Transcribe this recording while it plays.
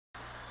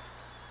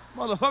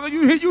Motherfucker,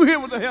 you hear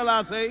what the hell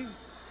I say?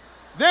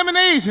 Them and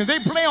Asians, they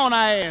play on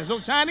our ass.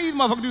 Those Chinese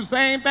motherfuckers do the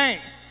same thing.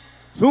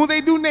 Soon as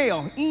they do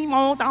nail,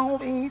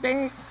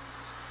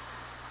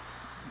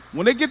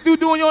 when they get through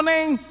doing your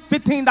name,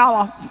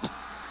 $15.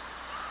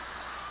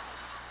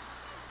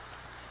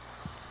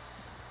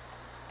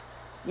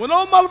 When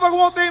those motherfuckers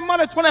want their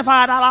money,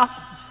 $25.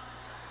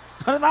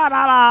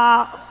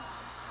 $25.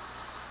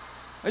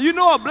 And you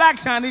know a black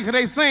Chinese, cause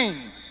they sing.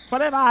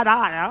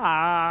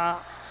 $25.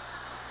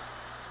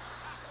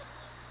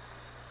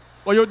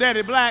 Well, your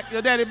daddy black,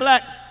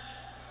 $25.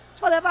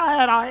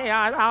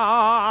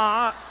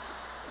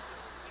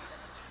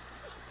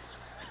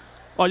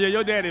 Oh yeah,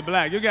 your daddy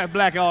black. You got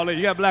black all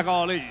these.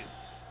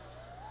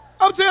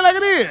 I'm telling you like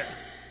it is.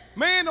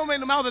 Man, don't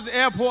make them out at the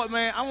airport,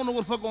 man. I don't know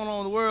what the fuck going on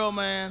in the world,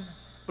 man.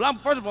 But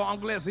first of all, I'm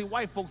glad to see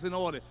white folks in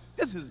order.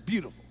 This is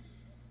beautiful.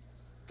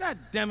 God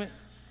damn it.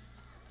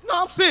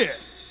 No, I'm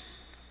serious.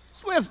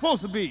 That's where it's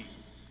supposed to be.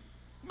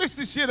 Mix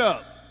this shit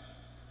up.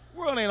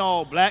 World ain't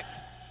all black.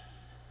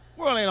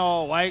 World ain't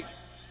all white.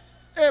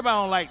 Everybody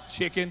don't like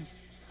chicken.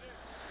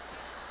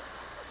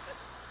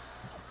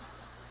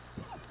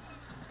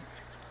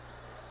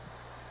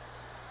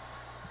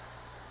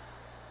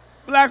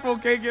 Black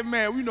folk can't get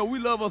mad. We know we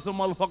love us some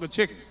motherfucking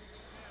chicken.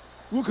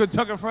 We'll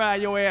Kentucky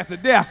Fried your ass to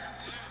death.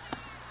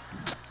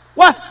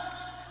 What?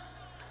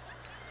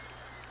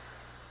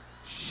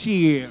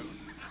 Shit.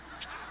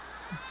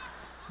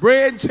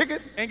 Bread and chicken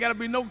ain't gotta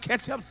be no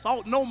ketchup,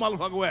 salt, no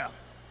motherfucker well.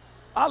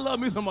 I love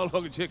me some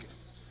motherfucking chicken.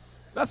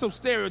 That's some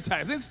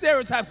stereotypes. Them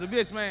stereotypes a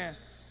bitch, man.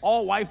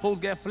 All white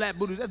folks got flat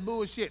booties. That's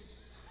bullshit.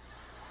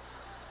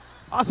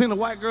 I seen a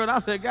white girl and I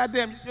said,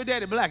 goddamn, your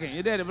daddy black ain't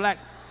your daddy black?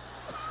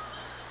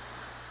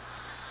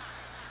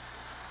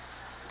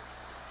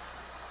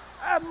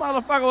 That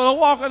motherfucker was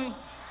walking.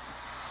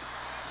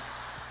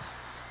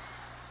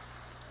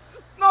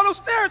 No, those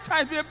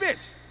stereotypes be a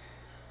bitch.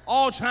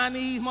 All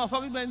Chinese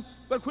motherfuckers, man,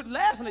 better quit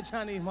laughing at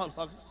Chinese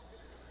motherfuckers.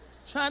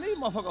 Chinese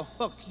motherfucker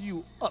fuck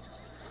you up.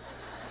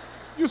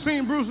 You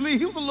seen Bruce Lee,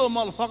 he was a little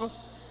motherfucker.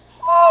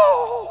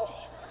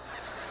 Oh!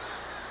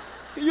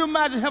 Can you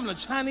imagine having a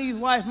Chinese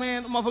wife,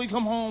 man? The motherfucker, you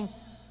come home,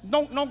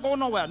 don't go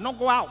nowhere, don't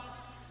go out.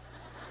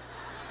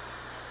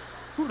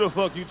 Who the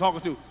fuck you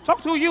talking to?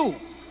 Talk to you.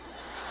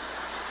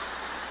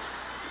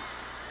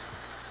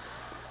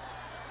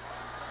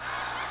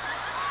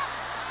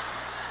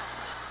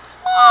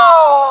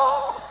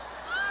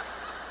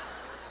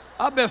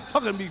 I bet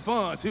fucking be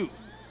fun too.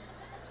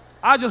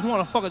 I just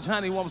want to fuck a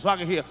Chinese woman so I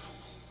can hear.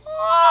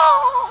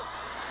 Oh.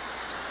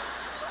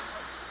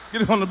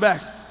 Get it on the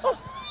back. Oh.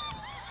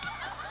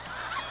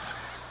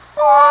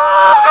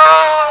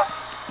 Oh.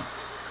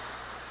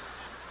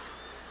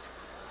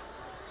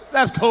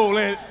 That's cold,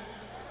 ain't it?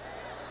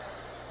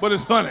 But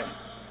it's funny.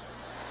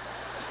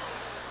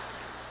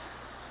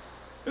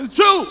 It's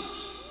true.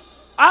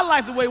 I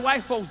like the way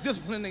white folks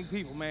disciplining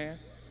people, man,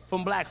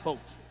 from black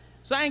folks.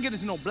 So I ain't getting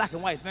to no black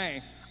and white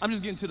thing. I'm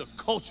just getting to the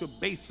culture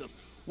base of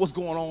what's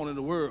going on in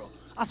the world.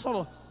 I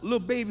saw a little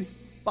baby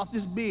about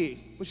this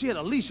big, but she had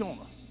a leash on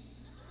her.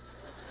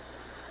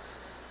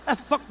 That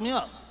fucked me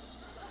up.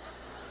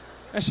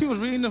 And she was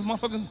reading the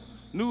motherfucking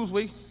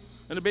Newsweek,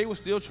 and the baby was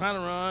still trying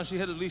to run. She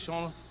had a leash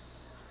on her.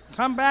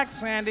 Come back,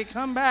 Sandy,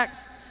 come back.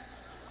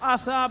 I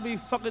said, I'll be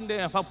fucking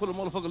damned if I put a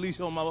motherfucking leash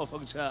on my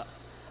motherfucking child.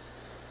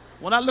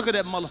 When I look at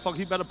that motherfucker,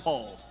 he better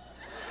pause.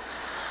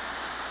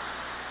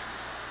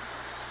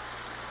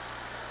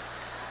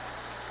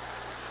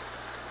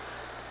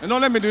 And don't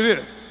let me do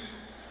this.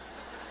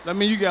 That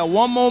means you got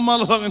one more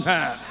motherfucking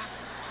time.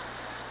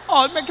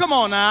 Oh, man, come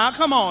on now.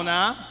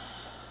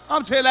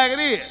 I'm telling you like it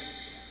is.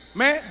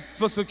 Man,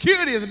 for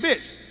security is a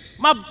bitch.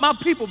 My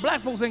people,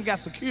 black folks ain't got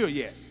secure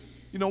yet.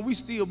 You know, we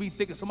still be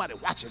thinking somebody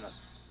watching us.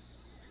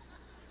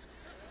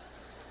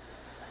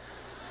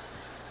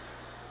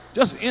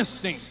 Just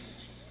instinct.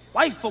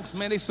 White folks,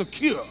 man, they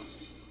secure.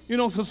 You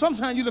know, so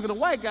sometimes you look at a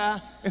white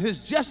guy and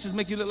his gestures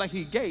make you look like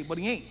he's gay, but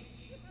he ain't.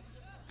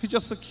 He's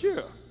just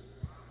secure.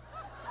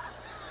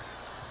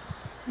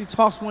 He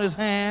talks with his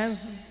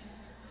hands,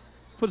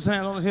 puts his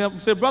hand on his hip,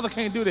 and says, brother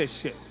can't do that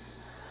shit.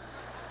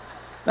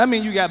 That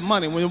means you got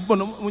money.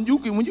 When you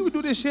can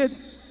do this shit,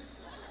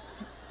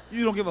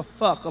 you don't give a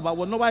fuck about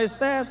what nobody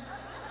says.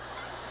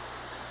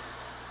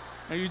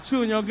 And you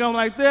chewing your gum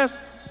like this,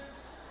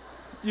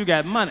 you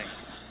got money.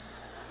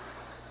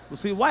 Well,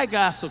 see, white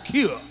guys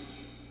secure.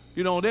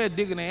 You know, they're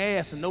digging their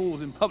ass and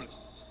nose in public.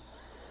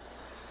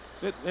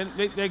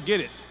 They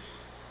get it.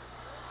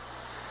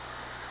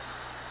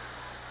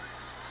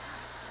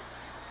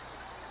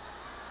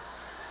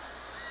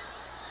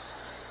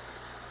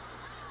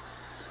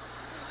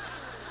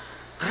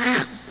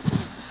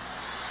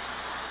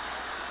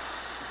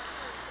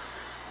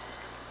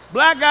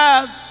 Black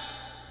guys,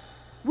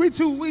 we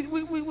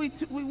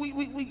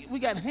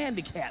got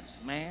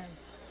handicaps, man,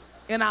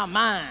 in our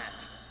mind.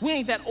 We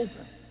ain't that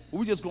open.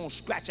 We just gonna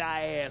scratch our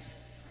ass.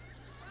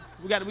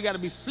 We gotta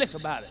be slick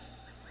about it.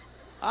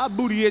 Our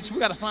booty itch, we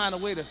gotta find a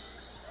way to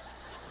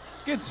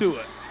get to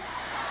it.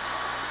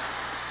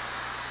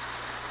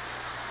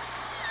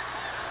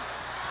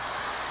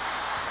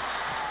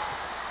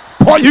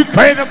 Boy, you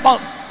crazy about.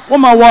 Where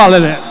my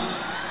wallet at?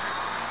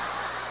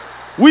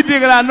 We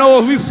digging our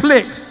nose, we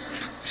slick.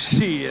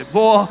 Shit,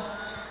 boy.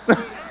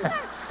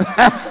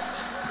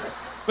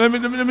 let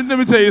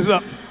me tell you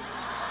something.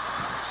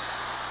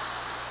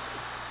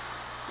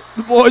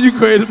 Boy, you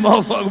crazy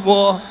motherfucker,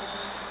 boy.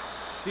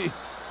 Shit.